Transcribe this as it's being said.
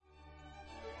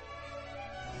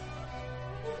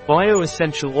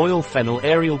Bio-essential oil Fennel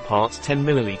aerial parts 10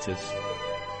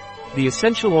 ml. The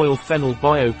essential oil Fennel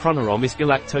Bio PRANAROM is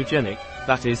galactogenic,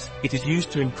 that is, it is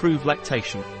used to improve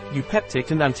lactation,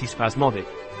 eupeptic and antispasmodic.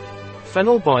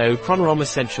 Fennel Bio PRANAROM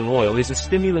essential oil is a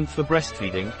stimulant for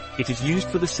breastfeeding. It is used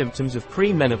for the symptoms of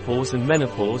pre-menopause and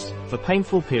menopause, for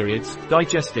painful periods,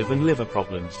 digestive and liver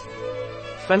problems.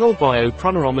 Fennel Bio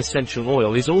PRANAROM essential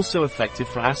oil is also effective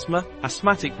for asthma,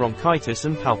 asthmatic bronchitis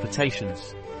and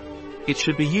palpitations. It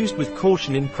should be used with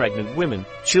caution in pregnant women,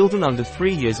 children under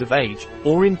 3 years of age,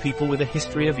 or in people with a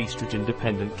history of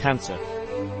estrogen-dependent cancer.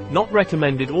 Not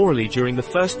recommended orally during the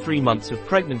first 3 months of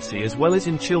pregnancy as well as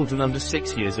in children under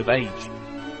 6 years of age.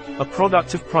 A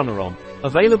product of PRANAROM.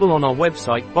 Available on our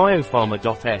website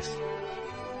biopharma.s.